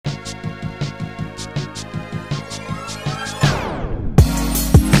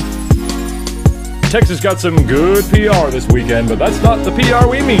Texas got some good PR this weekend, but that's not the PR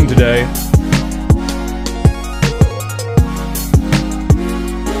we mean today.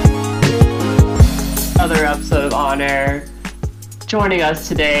 Another episode of On Air. Joining us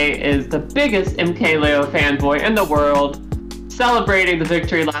today is the biggest MKLeo fanboy in the world, celebrating the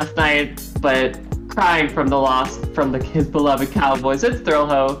victory last night, but crying from the loss from his beloved Cowboys. It's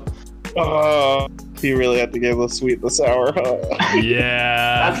Thrillho. He really had to give the sweet and the sour.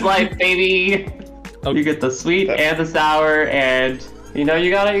 Yeah. That's life, baby. Okay. You get the sweet and the sour, and you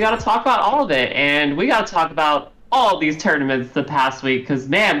gotta talk about all of it. And we gotta talk about all these tournaments the past week, because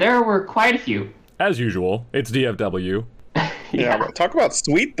man, there were quite a few. As usual, it's DFW. Yeah, but talk about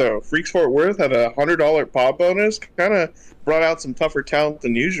sweet though. Freaks Fort Worth had a $100 pop bonus. Kind of brought out some tougher talent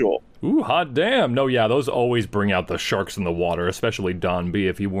than usual. Ooh, hot damn. No, yeah, those always bring out the sharks in the water, especially Don B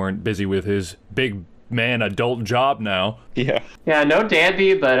if he weren't busy with his big man adult job now. Yeah. Yeah, no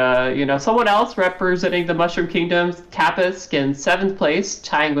Danby, but someone else representing the Mushroom Kingdoms, Kappisk in 7th place,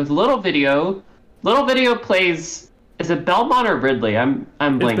 tying with Little Video. Little Video plays. Is it Belmont or Ridley? I'm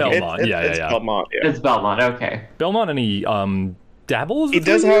blinking. It's Belmont. It's Belmont. Yeah. It's Belmont. Okay. Belmont, and he dabbles.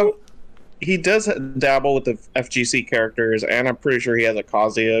 He does dabble with the FGC characters, and I'm pretty sure he has a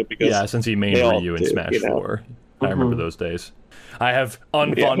Kazuya because since he mained Ryu in Smash 4. I remember those days. I have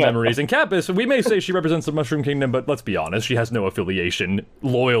unfond memories. And Kappisk, we may say she represents the Mushroom Kingdom, but let's be honest, she has no affiliation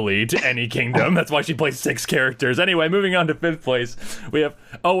loyally to any kingdom. That's why she plays 6 characters. Anyway, moving on to 5th place, we have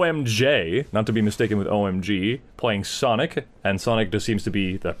OMJ, not to be mistaken with OMG, playing Sonic, and Sonic just seems to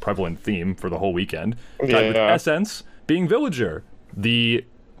be the prevalent theme for the whole weekend. Tied with Essence being Villager, the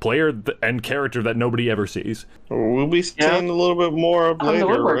player and character that nobody ever sees. We'll be seeing a little bit more of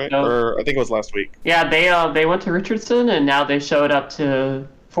later, right? Or I think it was last week. Yeah, they went to Richardson, and now they showed up to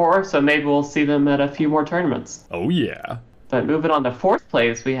 4, so maybe we'll see them at a few more tournaments. Oh, yeah. But moving on to 4th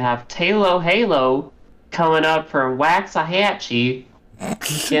place, we have Talo Halo coming up from Waxahachie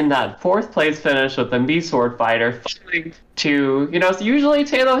in that 4th place finish with the Mii Sword Fighter. To, so usually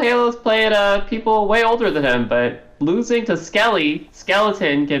Talo Halo's playing people way older than him, but losing to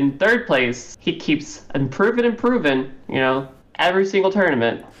Skeleton in 3rd place, he keeps improving, every single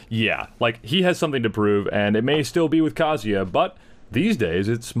tournament. Yeah, he has something to prove, and it may still be with Kazuya, but these days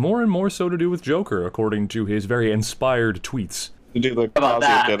it's more and more so to do with Joker, according to his very inspired tweets. To do the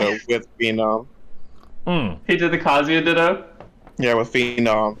Kazuya ditto with Phenom. He did the Kazuya ditto? Yeah, with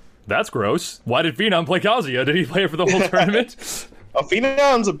Phenom. That's gross. Why did Phenom play Kazuya? Did he play it for the whole tournament?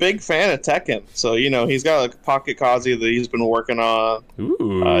 Phenom's a big fan of Tekken, so he's got a pocket Kazuya that he's been working on.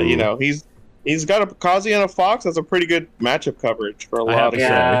 Ooh. He's got a Kazuya and a Fox. That's a pretty good matchup coverage for a lot of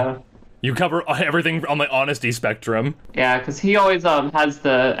say. You cover everything on the honesty spectrum. Yeah, because he always has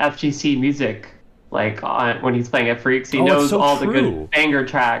the FGC music when he's playing at Freaks. He knows all the good banger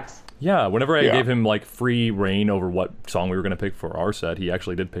tracks. Yeah, whenever I gave him free reign over what song we were going to pick for our set, he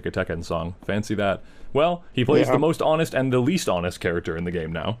actually did pick a Tekken song. Fancy that. Well, he plays the most honest and the least honest character in the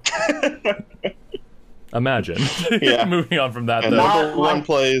game now. Imagine. Moving on from that, and though. number 1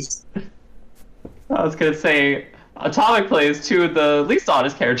 plays. I was going to say, Atomic plays 2 of the least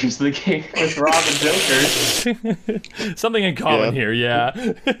honest characters in the game, with Rob and Joker. Something in common here,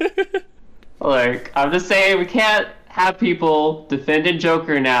 yeah. I'm just saying, we can't have people defending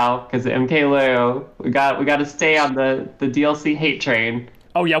Joker now, because of MKLeo. We got to stay on the DLC hate train.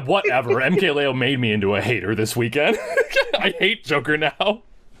 Oh yeah, whatever. MKLeo made me into a hater this weekend. I hate Joker now. I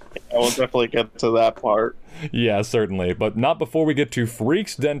will definitely get to that part. Yeah, certainly. But not before we get to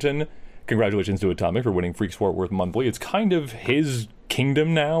Freaks Denton. Congratulations to Atomic for winning Freaks Fort Worth Monthly. It's kind of his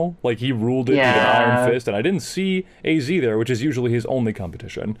kingdom now. He ruled it with an iron fist, and I didn't see AZ there, which is usually his only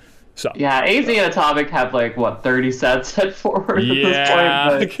competition. So yeah, AZ and Atomic have 30 sets at forward at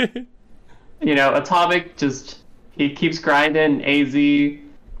this point. But Atomic he keeps grinding. AZ,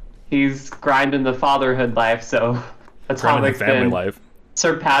 he's grinding the fatherhood life, so Atomic's been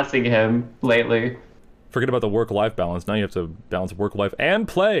surpassing him lately. Forget about the work-life balance. Now you have to balance work life and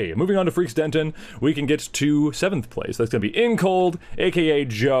play. Moving on to Freaks Denton, we can get to 7th place. That's going to be In Cold, a.k.a.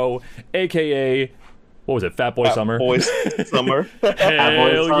 Joe, a.k.a. what was it, Fat Boy Summer? Boy Summer.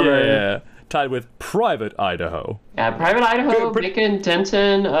 Hell yeah. Tied with Private Idaho. Yeah, Private Idaho making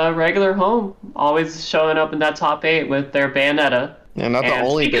Denton a regular home. Always showing up in that top 8 with their Bayonetta. Yeah, not the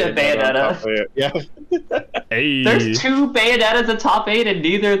only Bayonetta. Bayonetta. Yeah. Hey. There's 2 Bayonettas in top 8 and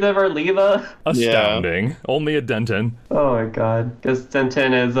neither of them are Leva. Astounding. Yeah. Only a Denton. Oh my god. Because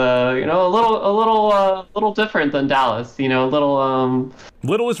Denton is, a little different than Dallas. A little,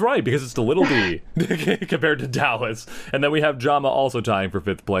 Little is right, because it's the little D compared to Dallas. And then we have Jama also tying for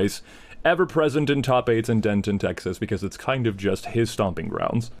 5th place. Ever present in top 8s in Denton, Texas, because it's kind of just his stomping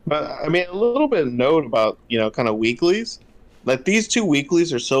grounds. But, I mean, a little bit of note about, kind of weeklies. Like, these 2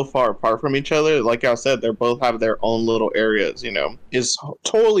 weeklies are so far apart from each other. Like I said, they both have their own little areas, It's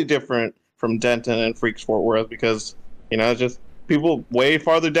totally different from Denton and Freaks Fort Worth because, just people way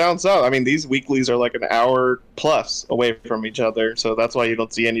farther down south. I mean, these weeklies are like an hour plus away from each other. So that's why you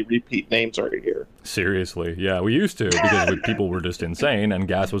don't see any repeat names right here. Seriously. Yeah, we used to because people were just insane and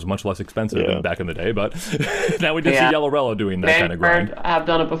gas was much less expensive than back in the day. But now we just see Yellow doing that kind of grind. I've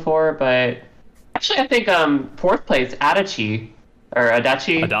done it before, but... Actually, I think 4th place, Adachi.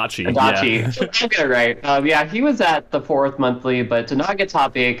 Adachi. Yeah. I'll get it right. He was at the 4th monthly, but did not get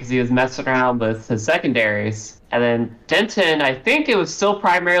top 8 because he was messing around with his secondaries. And then Denton, I think it was still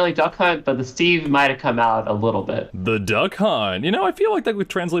primarily Duck Hunt, but the Steve might have come out a little bit. The Duck Hunt. I feel like that would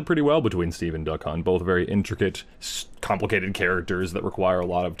translate pretty well between Steve and Duck Hunt. Both very intricate, complicated characters that require a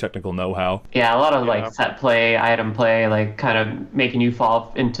lot of technical know-how. Yeah, a lot of set play, item play, kind of making you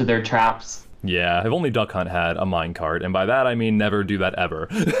fall into their traps. Yeah, if only Duck Hunt had a minecart, and by that I mean never do that ever.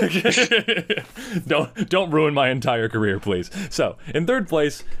 Don't ruin my entire career, please. So, in 3rd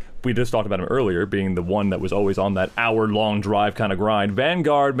place, we just talked about him earlier, being the one that was always on that hour-long drive kind of grind.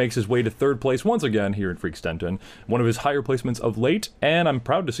 Vanguard makes his way to 3rd place once again here in Freaks Denton. One of his higher placements of late, and I'm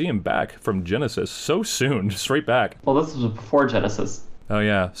proud to see him back from Genesis so soon, straight back. Well, this was before Genesis. Oh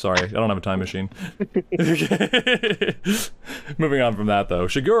yeah, sorry, I don't have a time machine. Moving on from that though,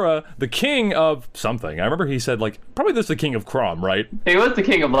 Shigura, the king of something. I remember he said probably this is the king of Crom, right? He was the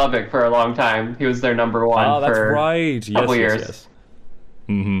king of Lubbock for a long time. He was their number 1 Oh, that's for right. a couple years. Yes.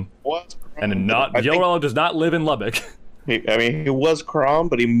 Mm-hmm. Yellow does not live in Lubbock. He was Crom,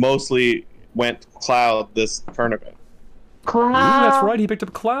 but he mostly went Cloud this tournament. Cloud. Ooh, that's right. He picked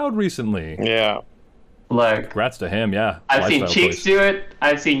up Cloud recently. Yeah. Look, congrats to him, yeah. I've seen Cheeks do it.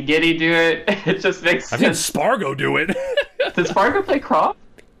 I've seen Giddy do it. It just makes sense. I've seen Spargo do it. Did Spargo play Crom?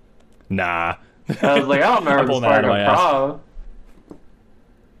 Nah. I was like, I don't remember Spargo Crom.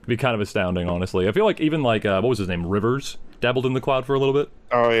 It'd be kind of astounding, honestly. I feel like even what was his name? Rivers dabbled in the Cloud for a little bit.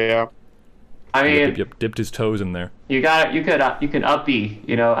 Oh yeah. I mean, yep, dipped his toes in there. You can up B,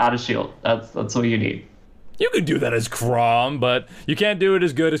 out of shield. That's what you need. You could do that as Crom, but you can't do it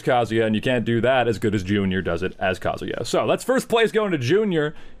as good as Kazuya, and you can't do that as good as Junior does it as Kazuya. So that's 1st place going to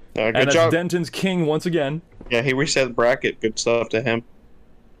Junior, good and that's job. Denton's king once again. Yeah, he reset the bracket. Good stuff to him.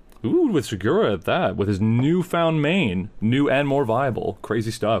 Ooh, with Shigura at that, with his newfound main, new and more viable.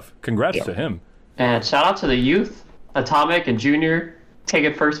 Crazy stuff. Congrats to him. And shout out to the youth, Atomic and Junior,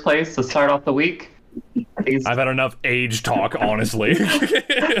 taking 1st place to start off the week. I've had enough age talk, honestly.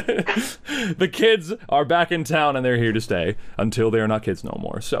 The kids are back in town and they're here to stay until they are not kids no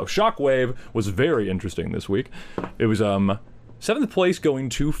more. So Shockwave was very interesting this week. It was 7th place going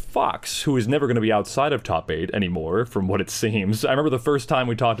to Fox, who is never going to be outside of top 8 anymore, from what it seems. I remember the first time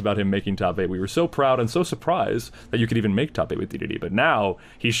we talked about him making top 8, we were so proud and so surprised that you could even make top 8 with DDD. But now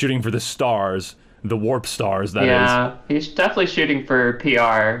he's shooting for the stars, the warp stars, that is. Yeah, he's definitely shooting for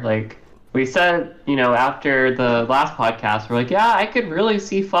PR. We said, after the last podcast, we're like, yeah, I could really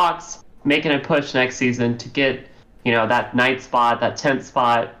see Fox making a push next season to get, that 9th spot, that 10th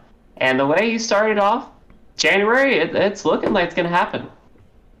spot. And the way you started off, January, it's looking like it's going to happen.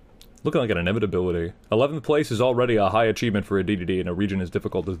 Looking like an inevitability. 11th place is already a high achievement for a DDD in a region as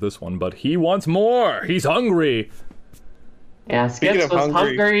difficult as this one, but he wants more! He's hungry! Yeah, Skits was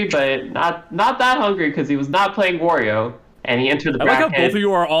hungry, but not that hungry because he was not playing Wario. And he entered the bracket. I like how both of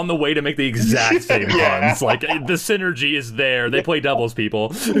you are on the way to make the exact same puns. The synergy is there. They play doubles,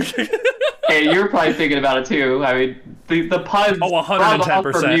 people. Hey, you're probably thinking about it too. I mean, the puns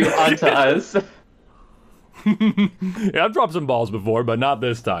 110%. from you onto us. Yeah, I've dropped some balls before, but not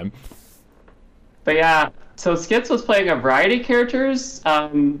this time. But yeah, so Skits was playing a variety of characters.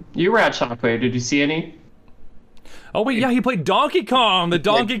 You were at Shockwave. Did you see any? Oh wait, yeah, he played Donkey Kong, the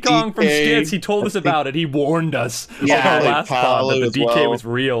Donkey Kong from Skits. He told us about it. He warned us on the last pod that the DK was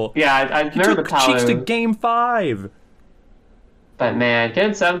real. Yeah, I remember Paolo. Cheeks to Game 5. But man,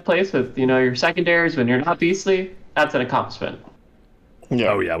 getting 7th place with your secondaries when you're not Beastly, that's an accomplishment.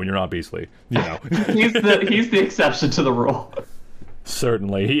 Yeah. Oh yeah, when you're not Beastly, he's the exception to the rule.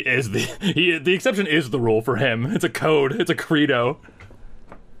 Certainly, he is the exception is the rule for him. It's a code. It's a credo.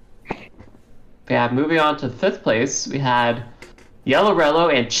 Yeah, moving on to 5th place, we had Yellow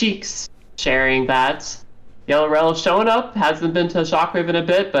Rello and Cheeks sharing that. Yellow Rello showing up, hasn't been to Shockwave in a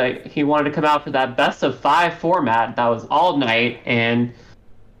bit, but he wanted to come out for that best of 5 format that was all night, and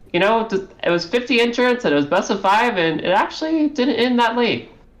you know, it was 50 entrants and it was best of 5, and it actually didn't end that late.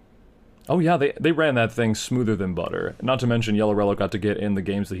 Oh yeah, they ran that thing smoother than butter. Not to mention Yellow Rello got to get in the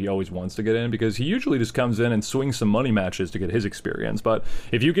games that he always wants to get in, because he usually just comes in and swings some money matches to get his experience. But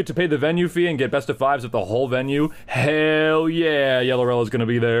if you get to pay the venue fee and get best of 5s with the whole venue, hell yeah, Yellow Rello's gonna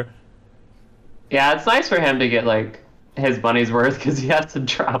be there. Yeah, it's nice for him to get like his money's worth because he has to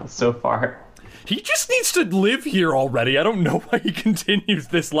travel so far. He just needs to live here already. I don't know why he continues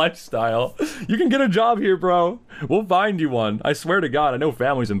this lifestyle. You can get a job here, bro. We'll find you one. I swear to God, I know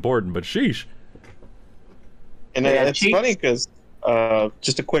family's important, but sheesh. And it's funny because,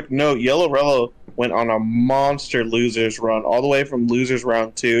 just a quick note, Yellow Rello went on a monster losers run, all the way from losers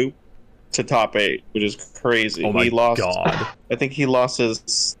round 2 to top 8, which is crazy. Oh my God. I think he lost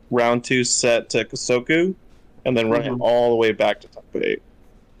his round 2 set to Kosoku, and then ran all the way back to top 8.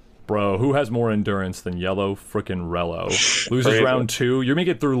 Bro, who has more endurance than Yellow frickin' Rello? Losers Crazy. round 2, you're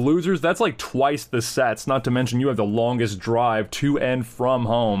making it through losers? That's like twice the sets, not to mention you have the longest drive to and from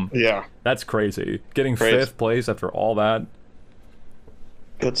home. Yeah. That's crazy. Getting 5th place after all that.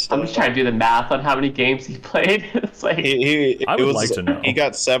 Good stuff. I'm just trying to do the math on how many games he played. It's like I would like to know. He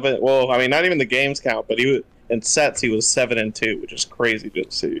got 7. Well, I mean, not even the games count, but in sets he was 7-2, which is crazy to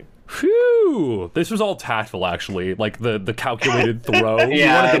see. Phew! This was all tactful, actually. Like the calculated throw. Yeah, You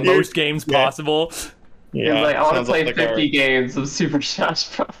wanted the most games possible. Yeah, like, I want to play 50 games of Super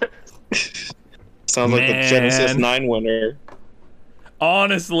Smash Bros. Sounds like the Genesis 9 winner.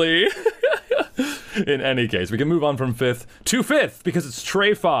 Honestly. In any case, we can move on from 5th to 5th because it's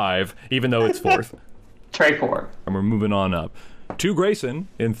Trey 5, even though it's 4th. Trey 4. And we're moving on up to Grayson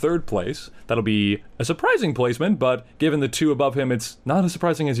in 3rd place. That'll be a surprising placement, but given the 2 above him, it's not as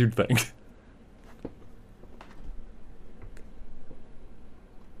surprising as you'd think.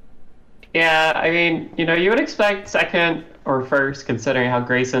 Yeah, I mean, you know, you would expect 2nd or 1st, considering how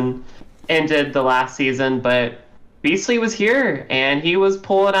Grayson ended the last season, but Beastly was here, and he was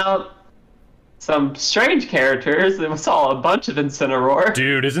pulling out some strange characters. It was all a bunch of Incineroar.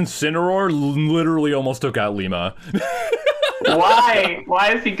 Dude, isn't Incineroar literally almost took out Lima? Why?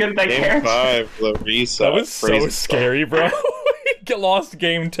 Why is he good at that Game character? 5, the reset. That was so scary, bro. He lost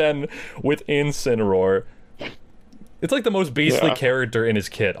game 10 with Incineroar. It's like the most beastly character in his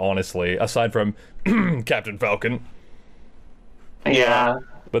kit, honestly, aside from Captain Falcon. Yeah.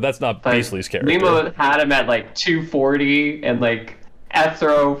 But that's not Beastly's character. Lima had him at like 240, and like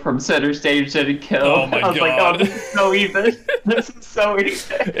F-throw from center stage didn't kill. Oh my I was like, oh, this is so even. This is so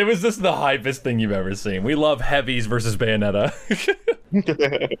even. It was just the hypest thing you've ever seen. We love heavies versus Bayonetta.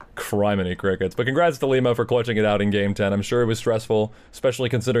 Criminy crickets. But congrats to Lima for clutching it out in Game 10. I'm sure it was stressful, especially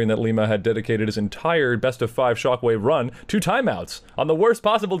considering that Lima had dedicated his entire best of 5 Shockwave run to timeouts on the worst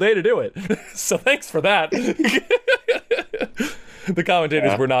possible day to do it. So thanks for that. The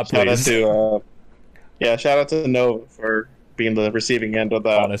commentators were not pleased. Shout out to Nova for being the receiving end of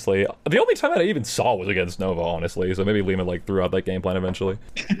that. Honestly, the only time that I even saw was against Nova, honestly, so maybe Lima like threw out that game plan eventually.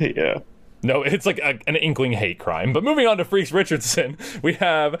 Yeah. No, it's like an inkling hate crime. But moving on to Freaks Richardson, we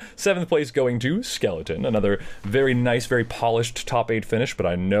have 7th place going to Skeleton. Another very nice, very polished top 8 finish, but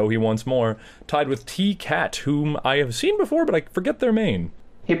I know he wants more. Tied with T-Cat, whom I have seen before, but I forget their main.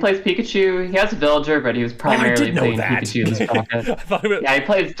 He plays Pikachu. He has a villager, but he was primarily playing Pikachu in this bracket. Yeah, he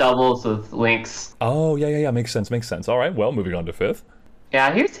plays doubles with Lynx. Oh, yeah. Makes sense. All right, well, moving on to 5th.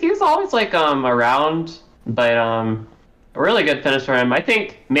 Yeah, he was always like around, but a really good finish for him. I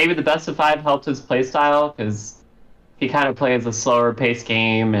think maybe the best of 5 helped his playstyle because he kind of plays a slower paced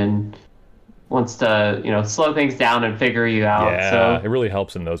game and wants to, you know, slow things down and figure you out. Yeah, so it really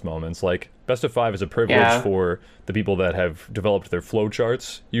helps in those moments. Like, best of 5 is a privilege for the people that have developed their flow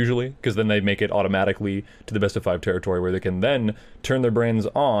charts, usually, because then they make it automatically to the best of 5 territory where they can then turn their brains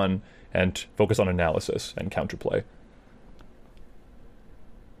on and focus on analysis and counterplay.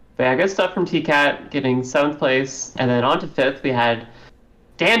 But yeah, good stuff from T-Cat, getting 7th place. And then on to 5th, we had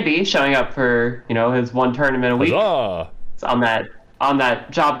Danby showing up for, you know, his one tournament a week. Huzzah! It's on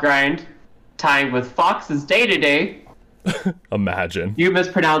that job grind, tying with Fox's day-to-day. Imagine. You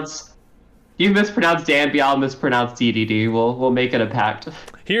mispronounce Danby, I'll mispronounce DDD. We'll make it a pact.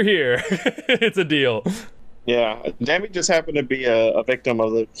 Here. It's a deal. Yeah, Danby just happened to be a victim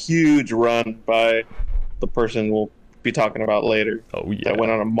of the huge run by the person we'll be talking about later. Oh, yeah. That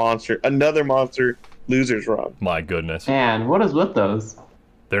went on another monster losers run. My goodness. Man, what is with those?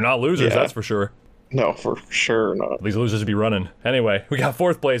 They're not losers, that's for sure. No, for sure not. These losers would be running. Anyway, we got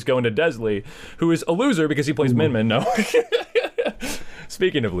 4th place going to Desley, who is a loser because he plays Min Min. No.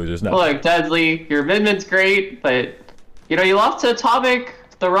 Speaking of losers, now. Look, Deadly, your Midman's great, but you lost to Atomic,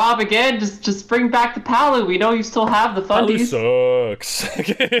 the Rob again. Just bring back the Palu. We know you still have the fundies. Palu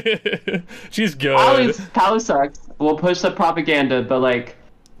sucks. She's good. Palu sucks. We'll push the propaganda, but like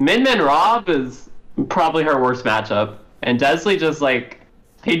Midman Rob is probably her worst matchup, and Desley just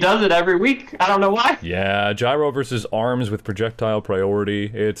he does it every week. I don't know why. Yeah, Gyro versus Arms with projectile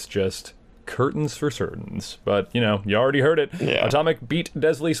priority. It's just curtains for certains. But, you already heard it. Yeah. Atomic beat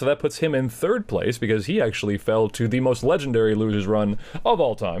Desley, so that puts him in third place because he actually fell to the most legendary losers run of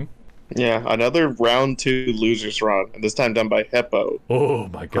all time. Yeah, another round 2 losers run, and this time done by Hippo. Oh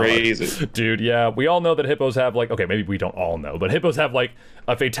my god. Crazy. Dude, yeah, we all know that hippos have okay, maybe we don't all know, but hippos have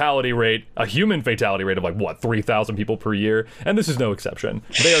a fatality rate, a human fatality rate of 3,000 people per year, and this is no exception.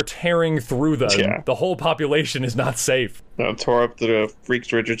 They are tearing through them. Yeah. The whole population is not safe. Tore up the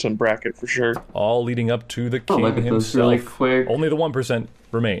Freaks Richardson bracket for sure. All leading up to the king look at himself. this really quick. Only the 1%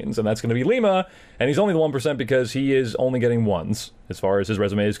 remains, and that's going to be Lima, and he's only the 1% because he is only getting ones, as far as his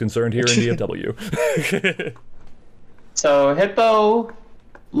resume is concerned here in DFW. So Hippo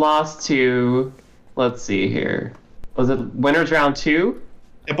lost to, let's see here, was it winners round 2?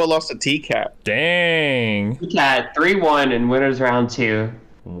 Hippo lost to T-Cat. Dang. T-Cat 3-1 in winners round 2.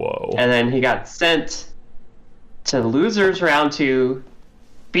 Whoa. And then he got sent to losers round 2,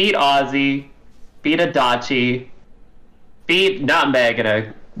 beat Ozzy, beat Adachi, beat Nutmeg in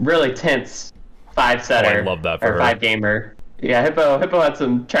a really tense 5-setter. Oh, I love that for or her. 5-gamer. Yeah, Hippo had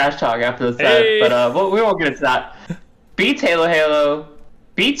some trash talk after the set, Hey. but we won't get into that. Beat Halo,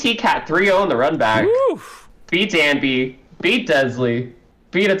 beat T-Cat 3-0 in the run back, Woo. beat Danby, beat Desley,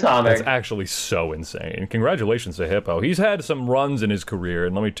 beat Atomic. That's actually so insane. Congratulations to Hippo. He's had some runs in his career,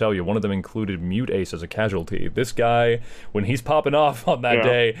 and let me tell you, one of them included Mute Ace as a casualty. This guy, when he's popping off on that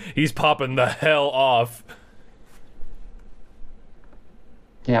day, he's popping the hell off.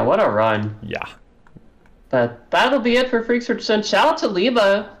 Yeah, what a run. Yeah. But that'll be it for Freaks Richardson. Shout out to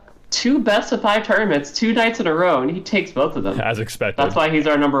Lima. 2 best of 5 tournaments, 2 nights in a row, and he takes both of them. As expected. That's why he's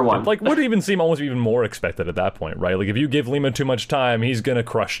our number 1. Would even seem almost even more expected at that point, right? If you give Lima too much time, he's gonna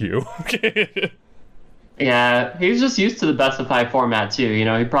crush you. Yeah, he's just used to the best of 5 format too.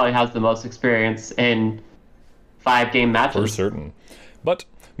 He probably has the most experience in 5-game matches. For certain. But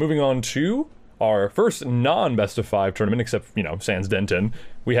moving on to our first non-best of 5 tournament, except, sans Denton,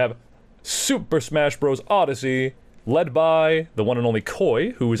 we have Super Smash Bros. Odyssey, led by the one and only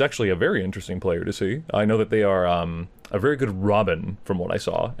Koi, who is actually a very interesting player to see. I know that they are a very good Robin, from what I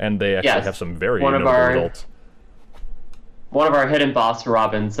saw, and they actually have some very notable results. One of our hidden boss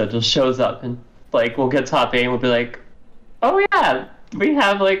Robins that just shows up and, we'll get top 8 and we'll be like, oh yeah, we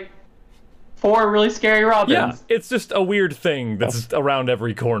have, 4 really scary Robins. Yeah, it's just a weird thing that's around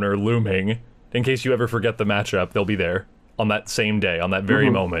every corner looming. In case you ever forget the matchup, they'll be there on that same day, on that very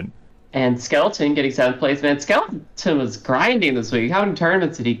moment. And Skeleton getting 7th place, man. Skeleton was grinding this week. How many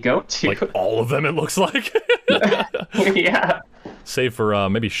tournaments did he go to? All of them, it looks like. Yeah. Save for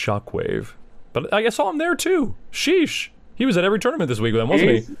maybe Shockwave. But I saw him there too. Sheesh. He was at every tournament this week with him,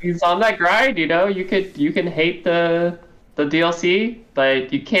 wasn't he? He's on that grind, You can hate the DLC,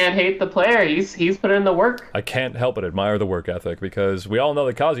 but you can't hate the player. He's put in the work. I can't help but admire the work ethic, because we all know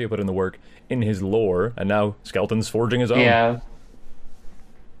that Kazuya put in the work in his lore, and now Skeleton's forging his own. Yeah.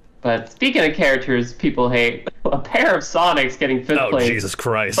 But speaking of characters people hate, a pair of Sonics getting 5th place. Oh, Jesus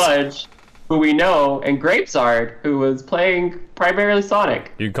Christ. Fudge, who we know, and Grapesard, who was playing primarily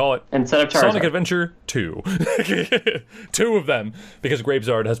Sonic. You can call it instead of Charizard. Sonic Adventure 2. 2 of them, because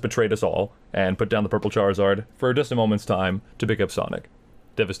Grapesard has betrayed us all and put down the purple Charizard for just a moment's time to pick up Sonic.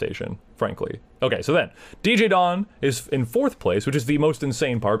 Devastation, frankly. Okay, so then, DJ Dawn is in 4th place, which is the most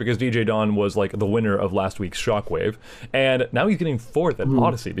insane part, because DJ Dawn was the winner of last week's Shockwave, and now he's getting 4th at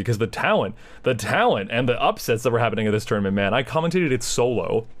Odyssey, because the talent, and the upsets that were happening at this tournament, man, I commentated it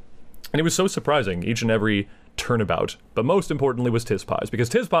solo, and it was so surprising, each and every turnabout. But most importantly was Tizpies, because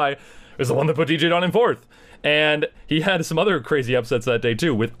Tizpie is the one that put DJ Dawn in 4th. And he had some other crazy upsets that day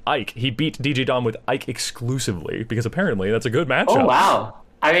too with Ike. He beat DJ Dawn with Ike exclusively, because apparently that's a good matchup. Oh, wow.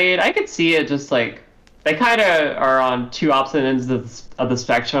 I mean, I could see it just they kind of are on 2 opposite ends of the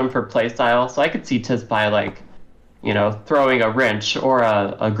spectrum for playstyle. So I could see Tizpie throwing a wrench or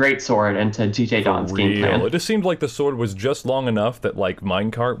a great sword into DJ Dawn's game plan. It just seemed like the sword was just long enough that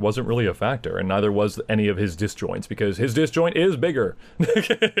minecart wasn't really a factor, and neither was any of his disjoints, because his disjoint is bigger.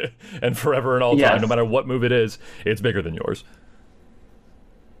 And forever and all time, no matter what move it is, it's bigger than yours.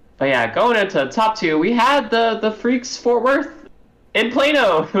 But yeah, going into top 2, we had the Freaks Fort Worth in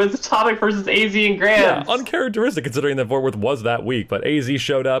Plano. It was Atomic versus AZ and Grams. Yeah, uncharacteristic considering that Fort Worth was that week, but AZ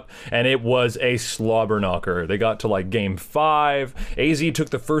showed up, and it was a slobber knocker. They got to, like, game 5. AZ took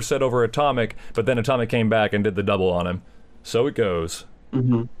the first set over Atomic, but then Atomic came back and did the double on him. So it goes.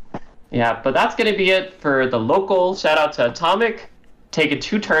 Mm-hmm. Yeah, but that's going to be it for the local. Shout out to Atomic, taking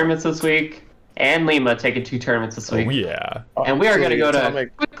 2 tournaments this week, and Lima taking 2 tournaments this week. Oh, yeah. And we are going to go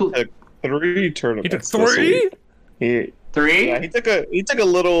Atomic to... took 3 tournaments. He took 3? 3? Yeah, he took a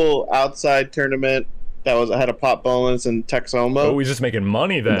little outside tournament that had a pot bonus in Texoma. Oh, he's just making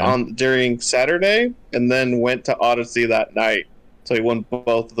money then. During Saturday, and then went to Odyssey that night. So he won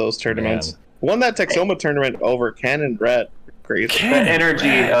both of those tournaments. Man. Won that Texoma tournament over Cannon Red. Crazy. The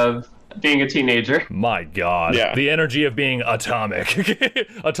energy of being a teenager. My God. Yeah. The energy of being Atomic.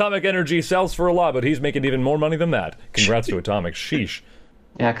 Atomic energy sells for a lot, but he's making even more money than that. Congrats to Atomic. Sheesh.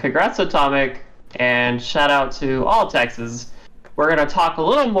 Yeah, congrats to Atomic, and shout out to all Texas. We're going to talk a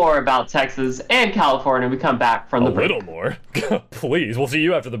little more about Texas and California when we come back from the break. A little more? Please. We'll see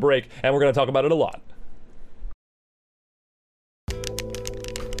you after the break, and we're going to talk about it a lot.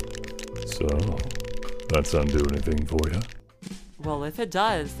 So, that sound do anything for you? Well, if it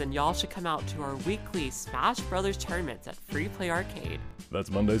does, then y'all should come out to our weekly Smash Brothers tournaments at Free Play Arcade. That's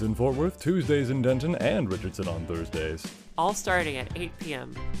Mondays in Fort Worth, Tuesdays in Denton, and Richardson on Thursdays. All starting at 8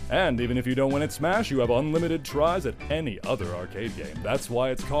 p.m. And even if you don't win at Smash, you have unlimited tries at any other arcade game. That's why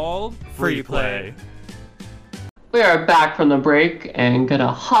it's called Free Play. We are back from the break and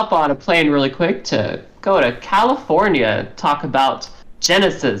gonna hop on a plane really quick to go to California, talk about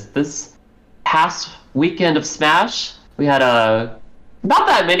Genesis. This past weekend of Smash, we had not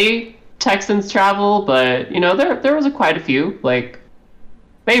that many Texans travel, but you know there was quite a few, like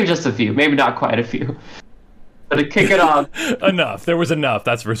maybe just a few, maybe not quite a few. But to kick it off, enough. There was enough,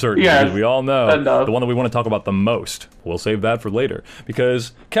 that's for certain. Yes, because we all know enough. the one that we want to talk about the most. We'll save that for later.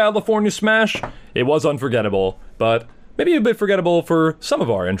 Because California Smash, it was unforgettable, but maybe a bit forgettable for some of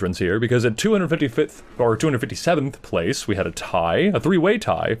our entrants here, because at 255th or 257th place, we had a tie, a 3-way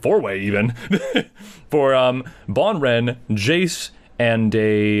tie, 4-way even, for Bonren, Jace, and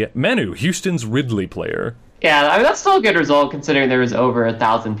a Manu, Houston's Ridley player. yeah, I mean that's still a good result considering there was over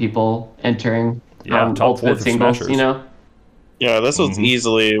 1,000 people entering. Yeah, top Ultimate 4 for singles, Smashers. you know. Yeah, this was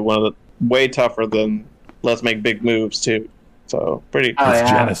easily one of the way tougher than Let's Make Big Moves too. So pretty. Oh, It's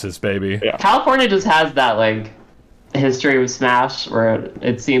yeah. Genesis, baby. Yeah. California just has that like history with Smash where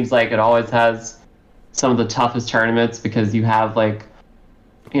it seems like it always has some of the toughest tournaments because you have like,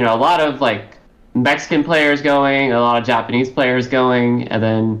 you know, a lot of like Mexican players going, a lot of Japanese players going, and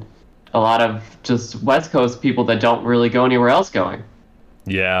then a lot of just West Coast people that don't really go anywhere else going.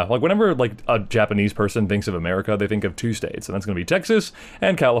 Yeah, like whenever like a Japanese person thinks of America, they think of 2 states, and that's going to be Texas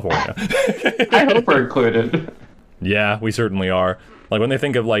and California. I hope we're included. Yeah, we certainly are. Like when they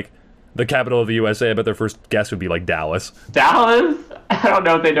think of like the capital of the USA, I bet their first guess would be like Dallas. Dallas? I don't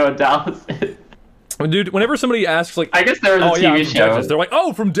know if they know what Dallas is. Dude, whenever somebody asks like, I guess there was a "Oh yeah, I'm TV from show. Texas," they're like,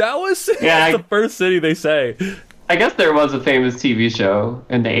 "Oh, from Dallas?" Yeah, That's the first city they say. I guess there was a famous TV show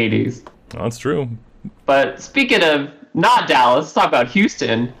in the 80s. Oh, that's true. But speaking of not Dallas, let's talk about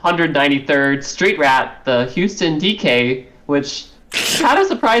Houston. 193rd Street Rat, the Houston DK, which kind of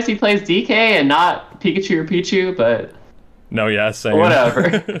surprised he plays DK and not Pikachu or Pichu, but No, yeah, same.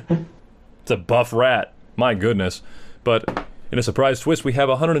 whatever. It's a buff rat. My goodness. But in a surprise twist, we have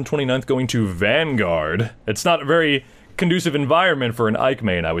 129th going to Vanguard. It's not a very conducive environment for an Ike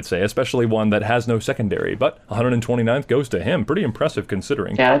main, I would say, especially one that has no secondary. But 129th goes to him. Pretty impressive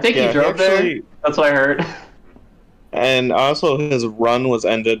considering. Yeah, I think he drove there. That's what I heard. And also his run was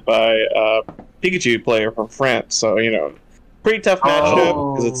ended by a Pikachu player from France. So, you know, pretty tough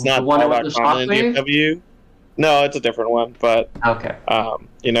matchup because it's not the one all that that was the common in Shockwave? DFW. No, it's a different one, but Okay.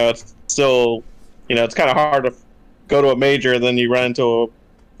 you know, it's still, you know, it's kind of hard to go to a major and then you run into a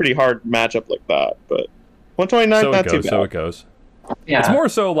pretty hard matchup like that. But 129, So not it too goes, bad. so it goes. Yeah. It's more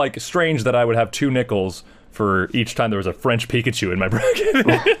so like strange that I would have 2 nickels for each time there was a French Pikachu in my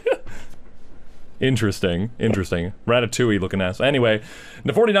bracket. Interesting. Ratatouille looking ass. Anyway,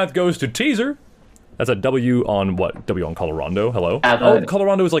 the 49th goes to Teaser. That's a W on what? W on Colorado. Hello? Oh,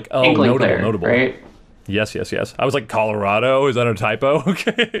 Colorado is like, oh, Inkling notable, player, notable. right? Yes. I was like, Colorado? Is that a typo?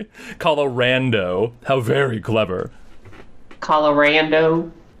 Okay. Colorado. How very clever.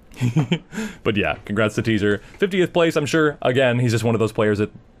 Colorado. But yeah, congrats to Teaser. 50th place, I'm sure, again, he's just one of those players that,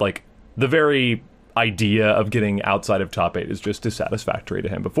 like, the very idea of getting outside of top 8 is just dissatisfactory to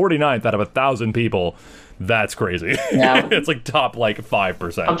him. But 49th out of 1,000 people, that's crazy. Yeah. It's like top, like,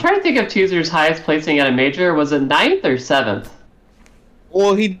 5%. I'm trying to think of Teaser's highest placing at a major. Was it 9th or 7th?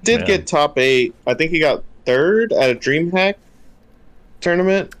 Well, he did Man. get top 8. I think he got 3rd at a DreamHack.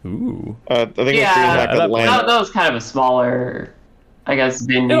 tournament. Ooh. I think it was Yeah, DreamHack Atlanta. that was kind of a smaller, I guess,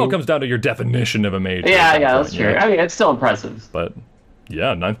 venue. It all comes down to your definition of a major. Yeah, at that that's point, true. yeah. I mean, it's still impressive. But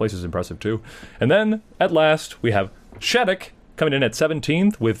yeah, 9th place is impressive too. And then at last we have Shattuck coming in at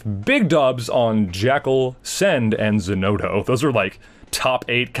 17th with big dubs on Jackal, Send, and Zenodo. Those are like top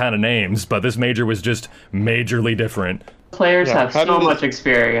 8 kind of names, but this major was just majorly different. Players Yeah, have so much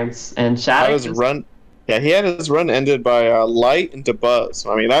experience, and How Shattuck his run? Yeah, he had his run ended by Light into Buzz.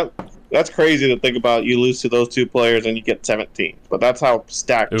 I mean that's crazy to think about. You lose to those two players and you get 17th, but that's how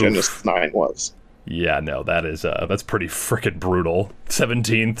stacked Oof. Genesis 9 was. Yeah, no, that's pretty freaking brutal.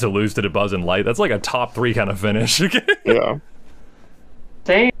 17th to lose to the Buzz and Light. That's like a top 3 kind of finish. Yeah.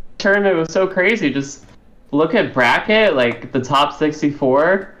 Same tournament was so crazy. Just look at bracket, like the top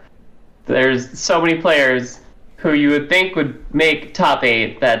 64. There's so many players who you would think would make top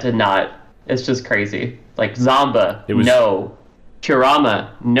 8 that did not. It's just crazy. Like Zamba, no.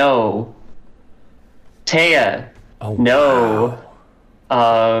 Kurama, no. Taya, no.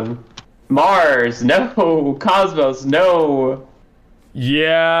 Wow. Mars, no. Cosmos, no.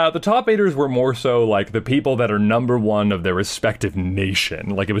 Yeah, the top 8ers were more so like the people that are number 1 of their respective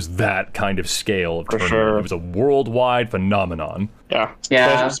nation. Like it was that kind of scale of tournament. sure. It was a worldwide phenomenon. Yeah. Yeah.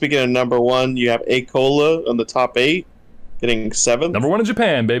 Especially speaking of number 1, you have Acola on the top 8, getting 7th. Number 1 in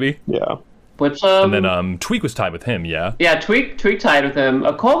Japan, baby. Yeah. Which And then Tweak was tied with him, yeah. yeah, Tweak tied with him.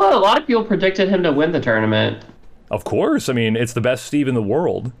 Akola, a lot of people predicted him to win the tournament. Of course, I mean, it's the best Steve in the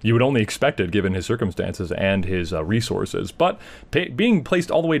world. You would only expect it given his circumstances and his resources. But being placed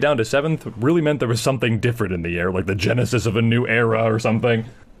all the way down to 7th really meant there was something different in the air, like the genesis of a new era or something.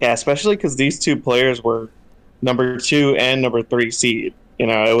 Yeah, especially because these two players were number 2 and number 3 seed. You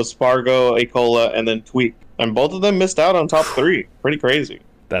know, it was Fargo, Acola, and then Tweak. And both of them missed out on top 3. Pretty crazy.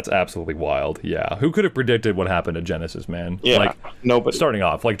 That's absolutely wild. Yeah. Who could have predicted what happened to Genesis, man? Yeah, like, nobody. Starting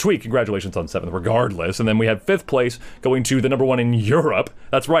off, like, Tweak, congratulations on 7th, regardless. And then we had 5th place going to the number 1 in Europe.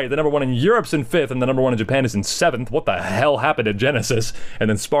 That's right, the number 1 in Europe's in 5th, and the number 1 in Japan is in 7th. What the hell happened to Genesis? And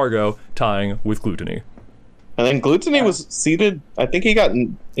then Spargo tying with Gluttony. And then Gluttony was seeded, I think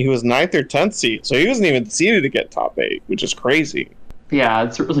he was 9th or 10th seed, so he wasn't even seeded to get top 8, which is crazy. Yeah,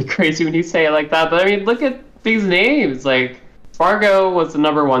 it's really crazy when you say it like that. But I mean, look at these names. Like, Fargo was the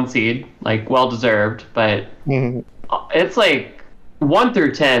number 1 seed, like, well-deserved, but it's like 1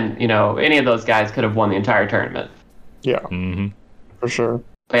 through 10, you know, any of those guys could have won the entire tournament. Yeah, for sure.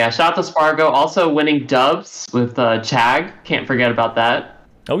 But yeah, shout out to Spargo, also winning dubs with Chag. Can't forget about that.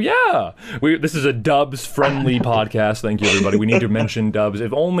 Oh, yeah. This is a Dubs-friendly podcast. Thank you, everybody. We need to mention Dubs,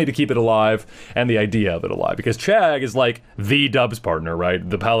 if only to keep it alive and the idea of it alive. Because Chag is like the Dubs partner, right?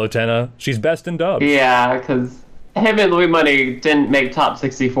 The Palutena. She's best in Dubs. Yeah, because him and Louis Money didn't make top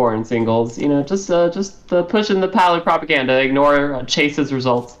 64 in singles. You know, just pushing the Palu propaganda. Ignore Chase's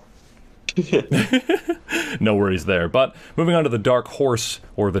results. No worries there. But moving on to the Dark Horse,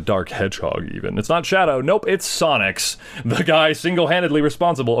 or the Dark Hedgehog even. It's not Shadow, nope, it's Sonics. The guy single-handedly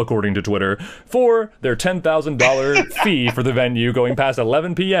responsible, according to Twitter, for their $10,000 fee for the venue going past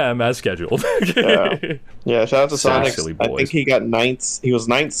 11 p.m. as scheduled. Yeah, shout out to Such silly Sonics. I boys. think he got 9th. He was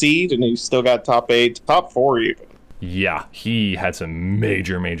 9th seed, and he still got top 8, top 4 even. Yeah, he had some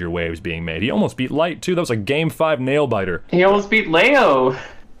major waves being made. He almost beat Light, too. That was a Game 5 nail-biter. He almost beat Leo.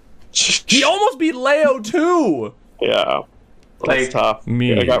 He almost beat Leo, too! Yeah. That's Like, tough.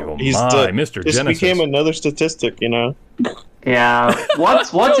 Mr. This Genesis. became another statistic, you know? Yeah.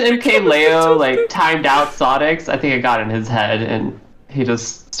 Once MK Leo like timed out Sonics, I think it got in his head and he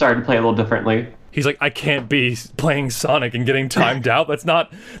just started to play a little differently. He's like, I can't be playing Sonic and getting timed out.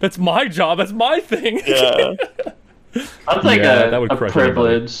 That's my job. That's my thing. Yeah. That's like that would a crush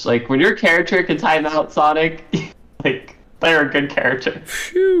privilege. Like when your character can time out Sonic, like they're a good character.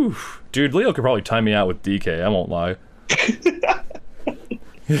 Phew. Dude, Leo could probably time me out with DK. I won't lie.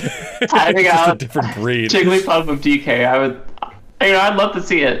 Timing Just out a different breed. Jigglypuff of DK. I'd love to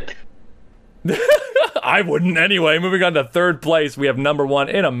see it. I wouldn't anyway. Moving on to 3rd place, we have number 1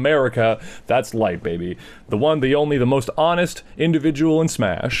 in America. That's Light, baby. The one, the only, the most honest individual in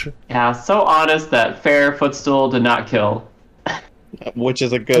Smash. Yeah, so honest that Fair Footstool did not kill. Which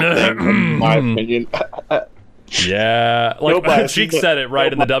is a good thing, in my opinion. Yeah, like Nobody- Cheek said it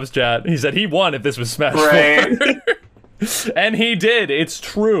right in the Dubs chat. He said he won if this was Smash 4. Right. And he did. It's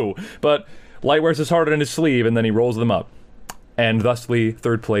true. But Light wears his heart on his sleeve, and then he rolls them up. And thusly,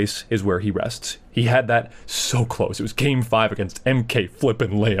 3rd place is where he rests. He had that so close. It was Game 5 against MK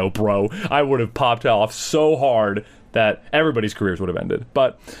flippin' Leo, bro. I would have popped off so hard that everybody's careers would have ended.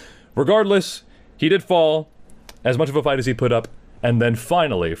 But regardless, he did fall, as much of a fight as he put up. And then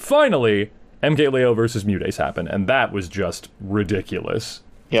finally, MKLeo versus Mutace happened, and that was just ridiculous.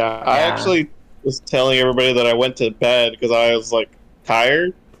 Yeah, I actually was telling everybody that I went to bed because I was like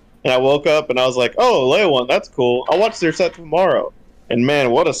tired, and I woke up and I was like, "Oh, Leo won. That's cool. I'll watch their set tomorrow." And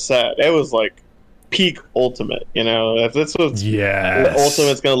man, what a set! It was like peak Ultimate. You know, if this was what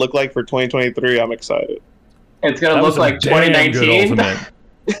Ultimate's gonna look like for 2023, I'm excited. It's gonna look like 2019.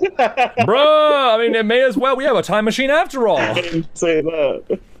 Bruh, I mean, it may as well. We have a time machine after all. I didn't say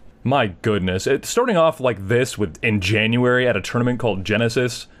that. My goodness. It's starting off like this in January at a tournament called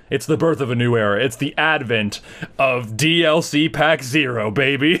Genesis. It's the birth of a new era. It's the advent of DLC Pack 0,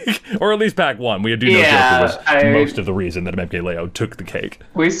 baby. Or at least Pack 1. We do know Joker was most of the reason that MKLeo took the cake.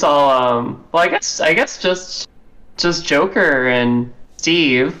 We saw, well, I guess just Joker and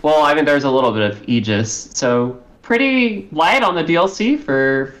Steve. Well, I mean, there's a little bit of Aegis, so pretty light on the DLC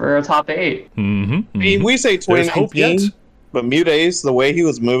for a top 8. I mean, we say 2019, but Mutace, the way he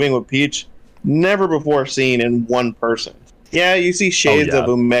was moving with Peach, never before seen in one person. Yeah, you see shades of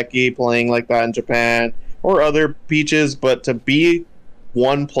Umeki playing like that in Japan or other Peaches, but to be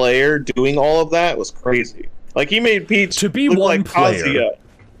one player doing all of that was crazy. Like, he made Peach to be look one like player. Kazuya.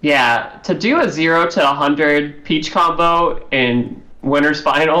 Yeah, to do a 0 to 100 Peach combo in Winners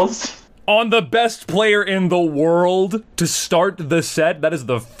Finals. On the best player in the world to start the set, that is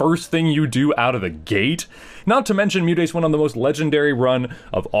the first thing you do out of the gate. Not to mention, Mutace went on the most legendary run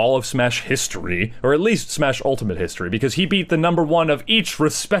of all of Smash history, or at least Smash Ultimate history, because he beat the #1 of each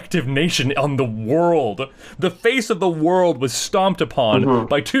respective nation on the world. The face of the world was stomped upon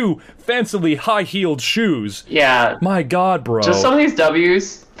by 2 fancily high-heeled shoes. Yeah. My god, bro. Just some of these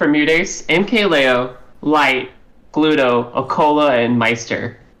W's for Mutace: MKLeo, Light, Gluto, Okola, and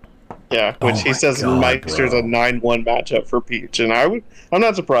Meister. Yeah, which he says Meister's a 9-1 matchup for Peach, and I'm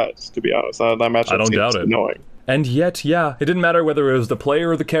not surprised, to be honest. That matchup I don't doubt it. Annoying. And yet, yeah, it didn't matter whether it was the player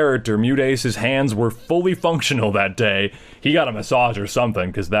or the character. Mutace's hands were fully functional that day. He got a massage or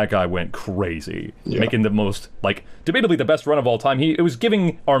something, because that guy went crazy. Yeah. Making the most, like, debatably the best run of all time. It was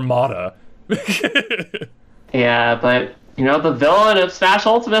giving Armada. Yeah, but, you know, the villain of Smash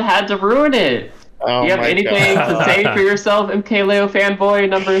Ultimate had to ruin it. Oh, you have anything to say for yourself, MKLeo fanboy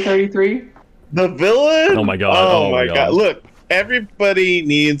number 33? The villain? Oh my god. Oh my god. Look, everybody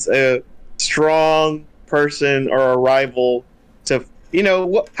needs a strong person or a rival to, you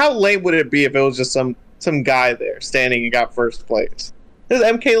know, how lame would it be if it was just some guy there standing and got first place? This is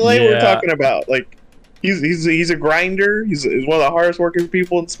MKLeo we're talking about. Like, he's a grinder. He's one of the hardest working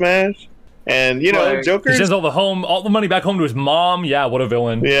people in Smash. And, you know, Joker. He sends all the money back home to his mom. Yeah, what a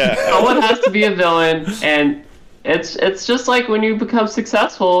villain. Yeah. Someone has to be a villain, and it's just like when you become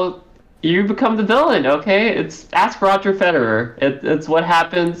successful, you become the villain, okay? Ask Roger Federer. It's what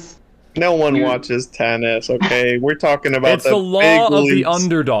happens. No one watches tennis, okay? We're talking about it's the law of the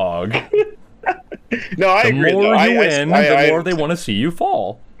underdog. No, I agree. The more you win, the more they want to see you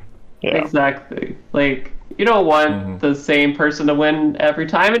fall. Yeah. Exactly. Like, you don't want the same person to win every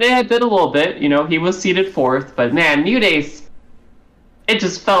time, and it had been a little bit. You know, he was seeded 4th, but man, Mutace, it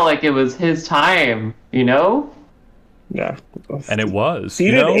just felt like it was his time, you know? Yeah. And it was.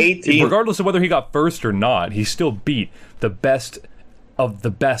 Seeded 18. Regardless of whether he got first or not, he still beat the best of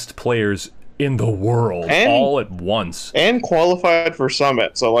the best players in the world all at once. And qualified for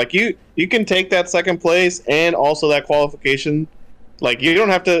Summit. So, like, you can take that second place and also that qualification. Like, you don't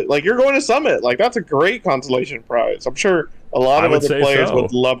have to, like, you're going to Summit. Like, that's a great consolation prize. I'm sure a lot of other players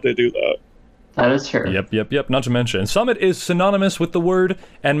would love to do that. That is true. Yep. Not to mention, Summit is synonymous with the word,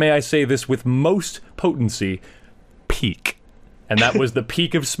 and may I say this with most potency, peak. And that was the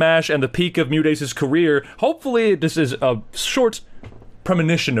peak of Smash and the peak of Mutace's career. Hopefully, this is a short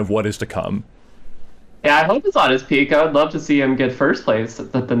premonition of what is to come. Yeah, I hope it's on his peak. I would love to see him get first place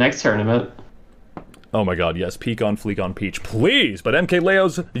at the next tournament. Oh my god, yes, peak on Fleek on Peach, please! But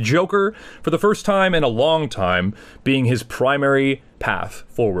MKLeo's Joker, for the first time in a long time, being his primary path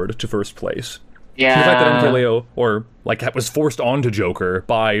forward to first place. Yeah. The fact that MKLeo, was forced onto Joker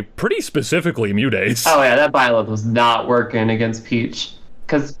by, pretty specifically, Mutace. Oh yeah, that Byleth was not working against Peach.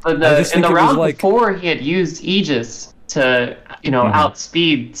 Because in the round before, he had used Aegis to,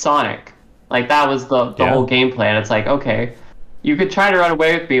 outspeed Sonic. Like, that was the whole game plan. It's like, okay, you could try to run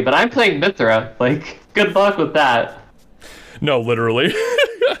away with me, but I'm playing Mithra. Like, good luck with that. No, literally.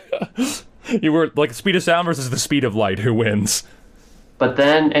 You were like speed of sound versus the speed of light. Who wins? But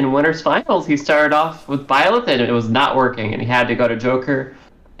then in Winners Finals, he started off with Byleth, and it was not working, and he had to go to Joker.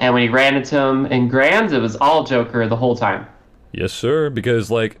 And when he ran into him in Grands, it was all Joker the whole time. Yes, sir. Because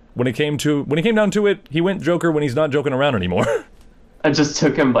when it came down to it, he went Joker when he's not joking around anymore. It just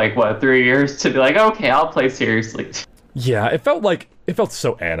took him 3 years to be like, okay, I'll play seriously. Yeah, it felt like It felt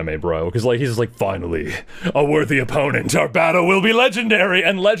so anime, bro, because like he's like, finally, a worthy opponent. Our battle will be legendary,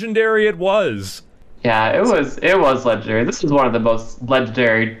 and legendary it was. Yeah, it was legendary. This was one of the most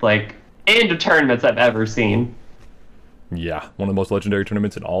legendary like end of tournaments I've ever seen. Yeah, one of the most legendary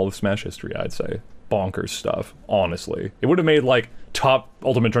tournaments in all of Smash history, I'd say. Bonkers stuff, honestly. It would have made like top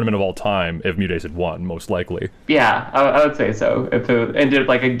Ultimate Tournament of all time if Mutace had won, most likely. Yeah, I would say so. If it ended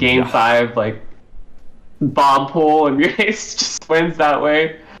like a game 5, like bomb pool and Mutace just wins that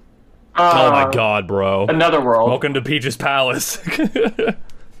way. Oh my god, bro. Another world. Welcome to Peach's Palace.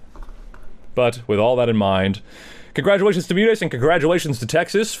 But with all that in mind, congratulations to Mutace and congratulations to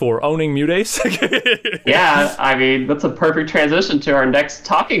Texas for owning Mutace. Yeah, I mean, that's a perfect transition to our next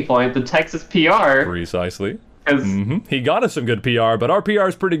talking point, the Texas PR. Precisely. He got us some good PR, but our PR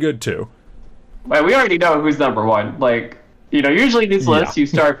is pretty good too. Well, we already know who's number 1. Like, you know, usually these lists you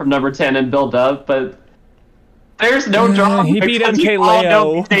start from number 10 and build up, but there's no drama. He beat because MK you all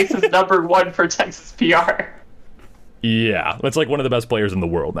know Leo. Mutace is number 1 for Texas PR. Yeah, that's like one of the best players in the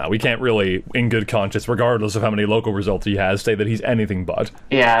world now. We can't really, in good conscience, regardless of how many local results he has, say that he's anything but.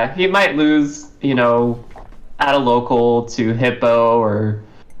 Yeah, he might lose, you know, at a local to Hippo or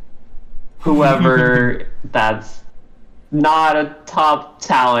whoever that's not a top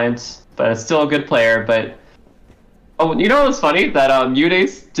talent, but is still a good player. But, oh, you know what's funny? That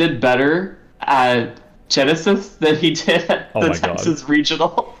Mutace did better at Genesis than he did at the Texas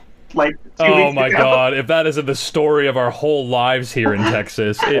Regional. Like 2 weeks oh my ago. god, if that isn't the story of our whole lives here in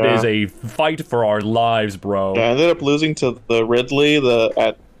Texas, it is a fight for our lives, bro. I ended up losing to the Ridley,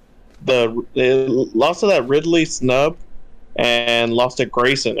 they lost to that Ridley snub and lost to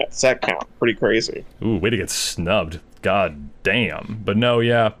Grayson at set count. Pretty crazy. Ooh, way to get snubbed. God damn. But no,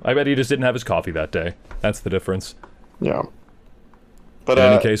 yeah, I bet he just didn't have his coffee that day. That's the difference. Yeah. But in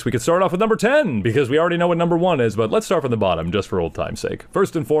any case, we could start off with number 10, because we already know what number 1 is, but let's start from the bottom, just for old time's sake.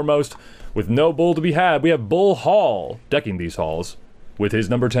 First and foremost, with no bull to be had, we have Bull Hall decking these halls with his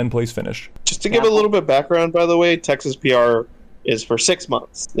number 10 place finish. Just to give a little bit of background, by the way, Texas PR is for 6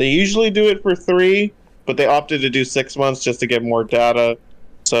 months. They usually do it for 3, but they opted to do 6 months just to get more data.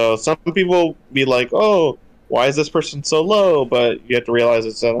 So some people be like, oh, why is this person so low? But you have to realize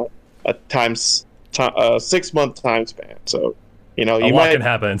it's a 6 month time span. So, you know, a lot can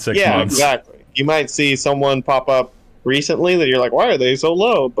happen in 6 months. Yeah, exactly. You might see someone pop up recently that you're like, why are they so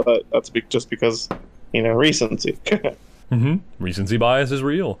low? But that's just because, you know, recency. Recency bias is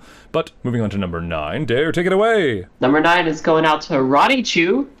real. But moving on to number 9, Dare, take it away. Number 9 is going out to Ronnie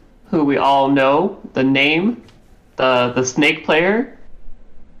Chu, who we all know, the name, the snake player.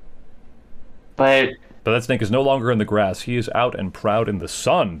 But that snake is no longer in the grass. He is out and proud in the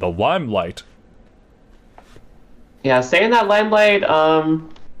sun, the limelight. Yeah, staying in that limelight.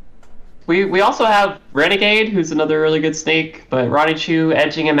 We also have Renegade, who's another really good snake, but Ronnie Chu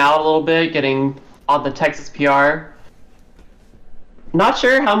edging him out a little bit, getting on the Texas PR. Not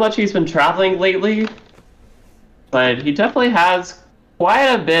sure how much he's been traveling lately, but he definitely has quite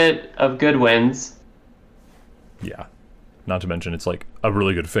a bit of good wins. Yeah. Not to mention, it's like a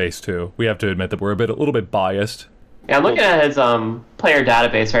really good face, too. We have to admit that we're a little bit biased. Yeah, I'm looking at his player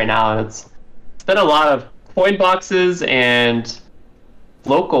database right now, and it's been a lot of coin boxes and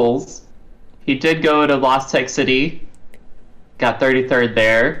locals. He did go to Lost Tech City, got 33rd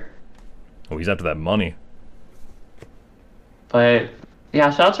there. Oh, he's after that money. But yeah,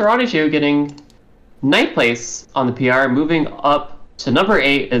 shout out to Ronnie Chu getting 9th place on the PR. Moving up to number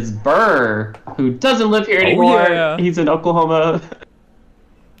 8 is Burr, who doesn't live here anymore. Yeah. He's in Oklahoma.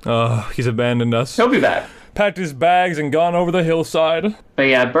 He's abandoned us. He'll be back. Packed his bags and gone over the hillside. But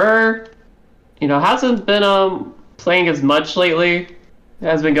yeah, Burr, you know, hasn't been playing as much lately.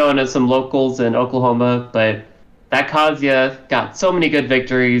 Has been going to some locals in Oklahoma, but that Kazuya got so many good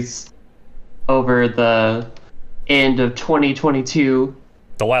victories over the end of 2022.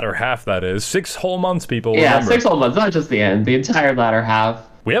 The latter half, that is. 6 whole months, people. Yeah, remember. 6 whole months, not just the end, the entire latter half.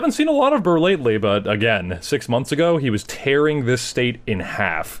 We haven't seen a lot of Burr lately, but again, 6 months ago, he was tearing this state in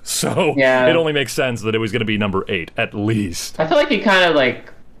half. So it only makes sense that it was going to be number 8, at least. I feel like he kind of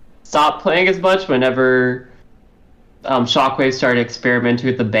like stopped playing as much whenever Shockwave started experimenting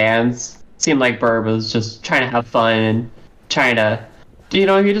with the bands. Seemed like Burr was just trying to have fun and trying to, you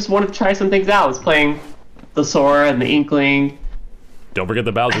know, he just wanted to try some things out. Was playing the Sora and the Inkling. Don't forget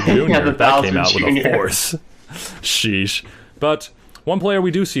the Bowser Jr. Yeah, the that Bowser came out Jr. with a force. Sheesh. But One player we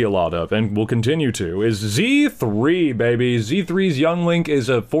do see a lot of, and will continue to, is Z3, baby. Z3's Young Link is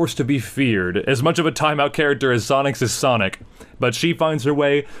a force to be feared, as much of a timeout character as Sonic's is Sonic. But she finds her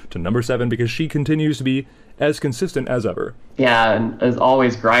way to number 7 because she continues to be as consistent as ever. Yeah, and is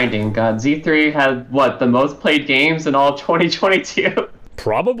always grinding. God, Z3 had, what, the most played games in all of 2022?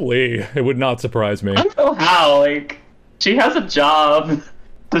 Probably. It would not surprise me. I don't know how, like, she has a job.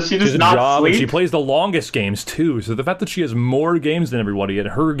 Does she just not sleep? And she plays the longest games, too, so the fact that she has more games than everybody, and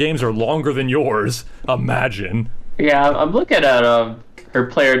her games are longer than yours, imagine. Yeah, I'm looking at her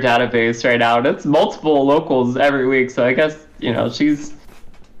player database right now, and it's multiple locals every week, so I guess, you know, she's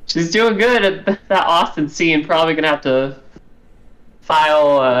doing good at that Austin scene. Probably gonna have to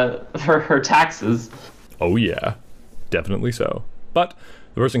file her taxes. Oh yeah, definitely so. But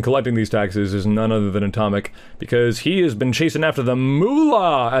the person collecting these taxes is none other than Atomic, because he has been chasing after the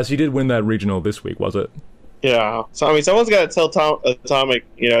moolah, as he did win that regional this week, was it? Yeah. So I mean, someone's got to tell Atomic,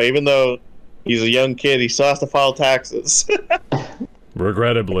 you know, even though he's a young kid, he still has to file taxes.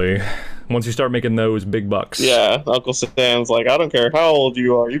 Regrettably. Once you start making those big bucks. Yeah, Uncle Sam's like, I don't care how old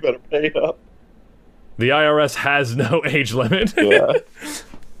you are, you better pay up. The IRS has no age limit. Yeah.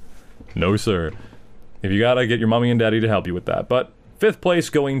 No, sir. If you gotta get your mommy and daddy to help you with that. But 5th place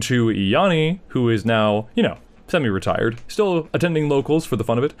going to Yanni, who is now, you know, semi-retired. Still attending locals for the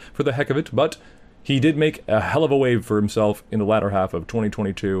fun of it, for the heck of it, but he did make a hell of a wave for himself in the latter half of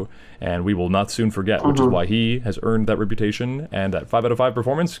 2022, and we will not soon forget, which is why he has earned that reputation, and that 5 out of 5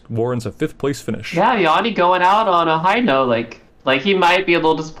 performance warrants a 5th place finish. Yeah, Yanni going out on a high note. Like he might be a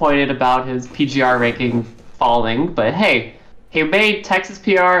little disappointed about his PGR ranking falling, but hey, he made Texas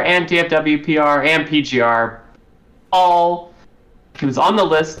PR and DFW PR and PGR all. He was on the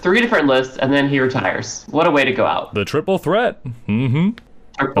list, 3 different lists, and then he retires. What a way to go out. The triple threat. Mm-hmm.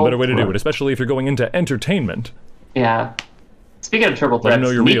 No better way to do it, especially if you're going into entertainment. Yeah. Speaking of triple threats,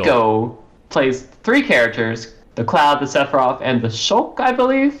 Nico plays 3 characters: the Cloud, the Sephiroth, and the Shulk, I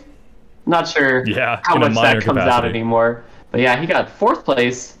believe. Not sure how much that comes out anymore. But yeah, he got 4th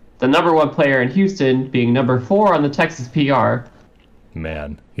place, the number 1 player in Houston, being number 4 on the Texas PR.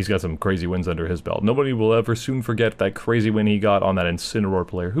 Man, he's got some crazy wins under his belt. Nobody will ever soon forget that crazy win he got on that Incineroar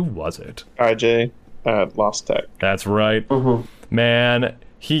player. Who was it? IJ at Lost Tech. That's right. Man,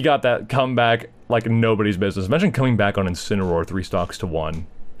 he got that comeback like nobody's business. Imagine coming back on Incineroar 3 stocks to 1.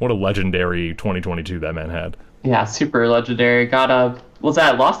 What a legendary 2022 that man had. Yeah, super legendary. Was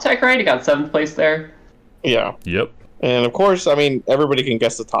that Lost Tech, right? He got 7th place there. Yeah. Yep. And of course, I mean, everybody can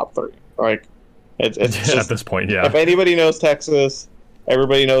guess the top 3. Like, it's just, at this point, yeah. If anybody knows Texas,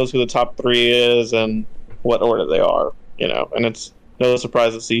 everybody knows who the top 3 is and what order they are, you know. And it's no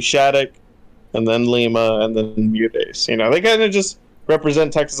surprise to see Shattuck, and then Lima, and then Mudace. You know, they kind of just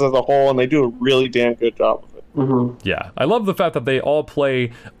represent Texas as a whole, and they do a really damn good job of it. Yeah, I love the fact that they all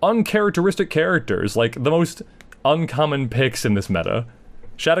play uncharacteristic characters, like the most uncommon picks in this meta.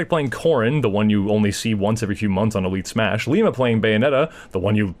 Shattuck playing Corrin, the one you only see once every few months on Elite Smash. Lima playing Bayonetta, the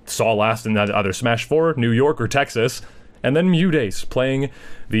one you saw last in either Smash 4, New York, or Texas. And then Mudace playing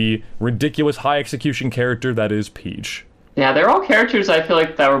the ridiculous high execution character that is Peach. Yeah, they're all characters I feel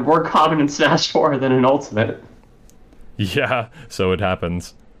like that were more common in Smash 4 than in Ultimate. Yeah, so it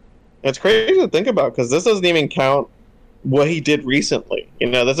happens. It's crazy to think about, because this doesn't even count what he did recently. You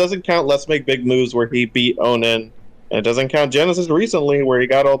know, this doesn't count Let's Make Big Moves where he beat Onin. And it doesn't count Genesis recently where he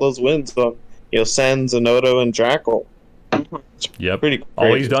got all those wins on, you know, Sen, Zenodo, and Jackal. Yep.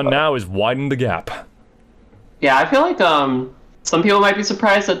 All he's done now is widen the gap. Yeah, I feel like some people might be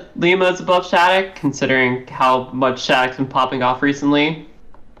surprised that Lima is above Shattuck, considering how much Shattuck's been popping off recently.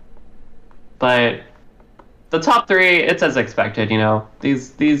 But the top 3, it's as expected, you know.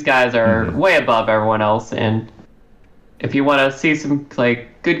 These guys are way above everyone else, and if you want to see some like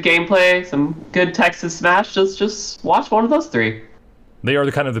good gameplay, some good Texas Smash, just watch one of those 3. They are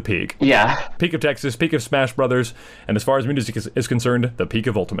the kind of the peak. Yeah. Peak of Texas, peak of Smash Brothers, and as far as music is concerned, the peak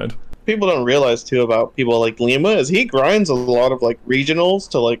of Ultimate. People don't realize too about people like Lima is he grinds a lot of like regionals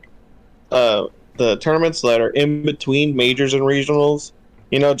to like the tournaments that are in between majors and regionals.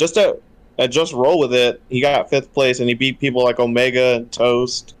 You know, just roll with it. He got 5th place and he beat people like Omega and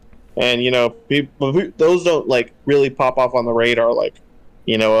Toast. And, you know, people, those don't, like, really pop off on the radar like,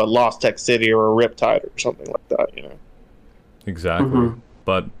 you know, a Lost Tech City or a Riptide or something like that, you know. Exactly.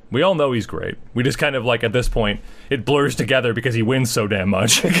 But we all know he's great. We just kind of, like, at this point, it blurs together because he wins so damn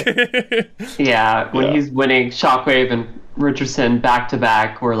much. Yeah, when he's winning Shockwave and Richardson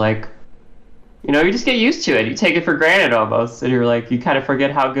back-to-back, we're like, you know, you just get used to it. You take it for granted almost. And you're like, you kind of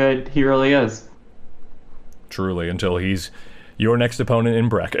forget how good he really is. Truly, until he's your next opponent in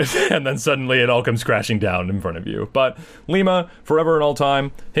bracket, and then suddenly it all comes crashing down in front of you. But Lima, forever and all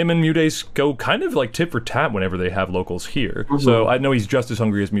time, him and Mudace go kind of like tit for tat whenever they have locals here. So I know he's just as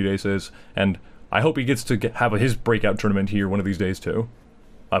hungry as Mudace is, and I hope he gets to have his breakout tournament here one of these days too.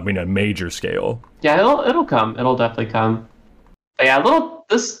 I mean, a major scale. Yeah, it'll come. It'll definitely come. But yeah,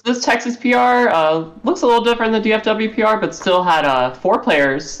 this Texas PR looks a little different than DFW PR, but still had 4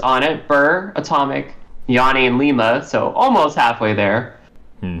 players on it: Burr, Atomic, Yanni, and Lima. So almost halfway there.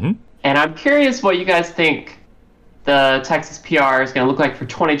 And I'm curious what you guys think the Texas PR is going to look like for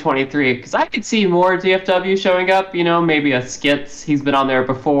 2023, because I could see more DFW showing up. You know, maybe a Skits. He's been on there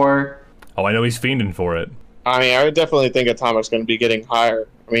before. Oh, I know he's fiending for it. I mean, I would definitely think Atomic's going to be getting higher.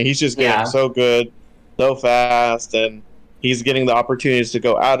 I mean, he's just getting so good, so fast, and he's getting the opportunities to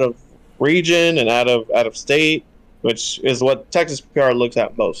go out of region and out of state, which is what Texas PR looks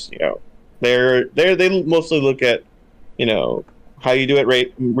at most. You know, they mostly look at, you know, how you do at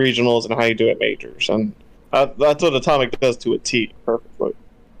regionals and how you do at majors, and that's what Atomic does to a T perfectly.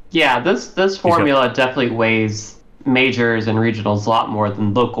 Yeah, this formula definitely weighs majors and regionals a lot more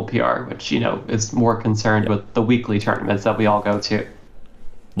than local PR, which, you know, is more concerned with the weekly tournaments that we all go to.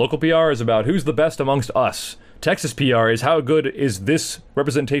 Local PR is about who's the best amongst us. Texas PR is how good is this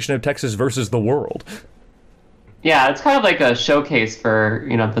representation of Texas versus the world. Yeah, it's kind of like a showcase for,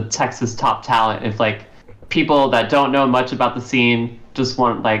 you know, the Texas top talent. If like people that don't know much about the scene just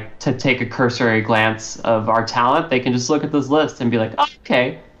want like to take a cursory glance of our talent, they can just look at this list and be like, oh,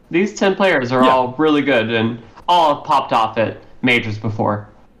 okay, these 10 players are all really good and all popped off at majors before.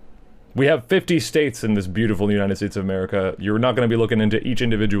 We have 50 states in this beautiful United States of America. You're not going to be looking into each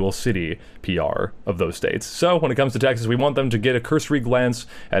individual city PR of those states. So when it comes to Texas, we want them to get a cursory glance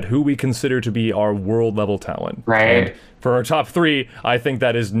at who we consider to be our world-level talent. Right. And for our top 3, I think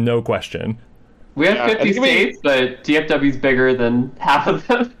that is no question. We have 50 states, but DFW's bigger than half of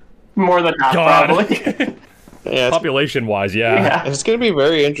them. More than half, probably. Population-wise, yeah. It's going to be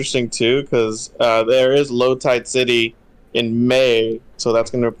very interesting, too, because there is Low Tide City in May, so that's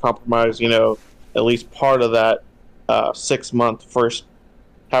going to compromise, you know, at least part of that 6-month first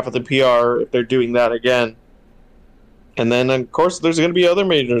half of the PR if they're doing that again. And then, of course, there's going to be other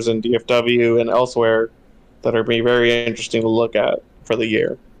majors in DFW and elsewhere that are be very interesting to look at for the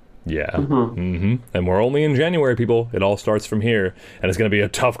year. Yeah. And we're only in January, people. It all starts from here, and it's going to be a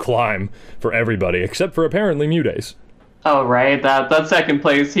tough climb for everybody, except for apparently Mudace. Oh, right. That second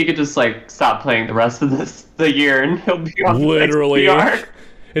place, he could just like stop playing the rest of the year, and he'll be on literally. the next PR.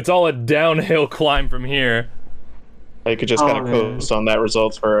 It's all a downhill climb from here. You could just kind of coast on that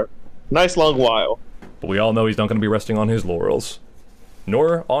results for a nice long while. But we all know he's not going to be resting on his laurels,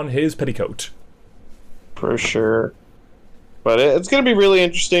 nor on his petticoat. For sure. But it's going to be really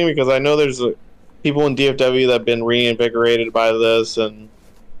interesting because I know there's people in DFW that have been reinvigorated by this, and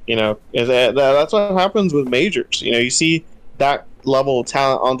you know, that's what happens with majors. You know, you see that level of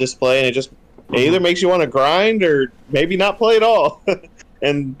talent on display, and it either makes you want to grind or maybe not play at all. But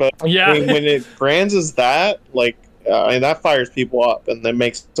when it brands as that, like, and that fires people up, and then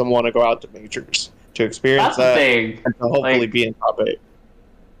makes them want to go out to majors to experience that and to hopefully be in top 8.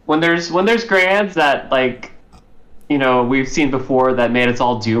 When there's grands that, like, you know, we've seen before that made us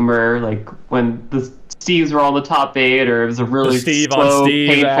all doomer, like when the Steves were all the top 8, or it was a really slow,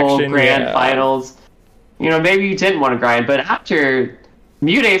 painful grand finals. You know, maybe you didn't want to grind, but after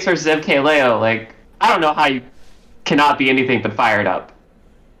Mudace versus MKLeo, like, I don't know how you cannot be anything but fired up.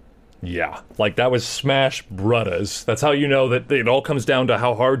 Yeah, like that was Smash Brothers. That's how you know that it all comes down to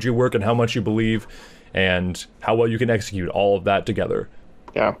how hard you work and how much you believe and how well you can execute all of that together.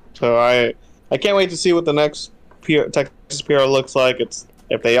 Yeah, so I can't wait to see what the next Texas PR looks like. It's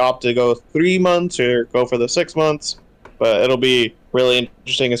if they opt to go 3 months or go for the 6 months, but it'll be really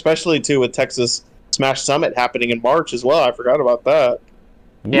interesting, especially too with Texas Smash Summit happening in March as well. I forgot about that.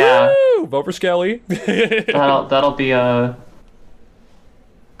 Yeah, woo! Vote for Skelly. that'll be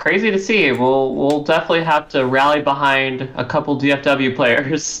crazy to see. We'll definitely have to rally behind a couple DFW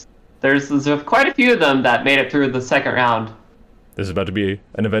players. There's quite a few of them that made it through the second round. This is about to be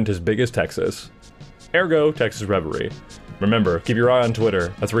an event as big as Texas. Ergo, Texas Reverie. Remember, keep your eye on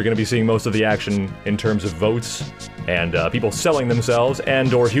Twitter. That's where you're going to be seeing most of the action in terms of votes and people selling themselves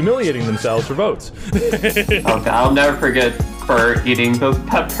and or humiliating themselves for votes. Okay, I'll never forget Bert eating those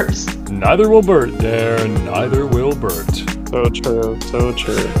peppers. Neither will Bert there, neither will Bert. So true, so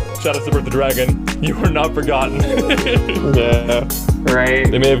true. Shout out to Bert the Dragon. You are not forgotten. Yeah. Right.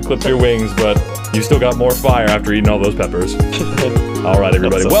 They may have clipped your wings, but you still got more fire after eating all those peppers. All right,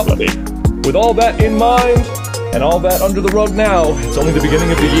 everybody. Well, with all that in mind, and all that under the rug now, it's only the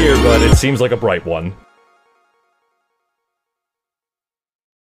beginning of the year, but it seems like a bright one.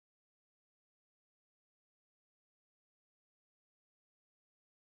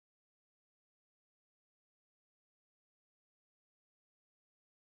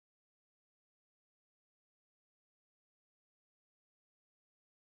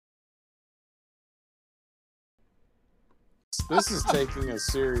 This is taking a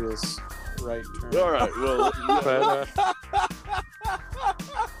serious right turn. All right, well,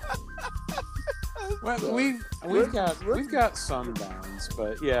 But well, we've got sundowns,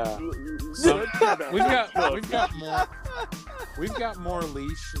 but yeah, we've got more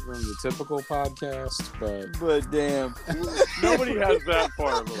leash than the typical podcast, But damn, nobody has that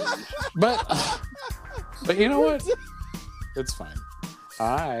far of a leash. but you know what? It's fine.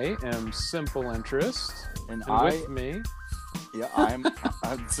 I am Simple Interest, and with me. Yeah, I'm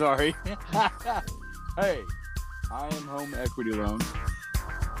sorry. Hey, I am Home Equity Loan.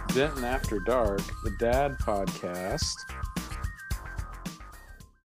 Denton After Dark, the Dad Podcast.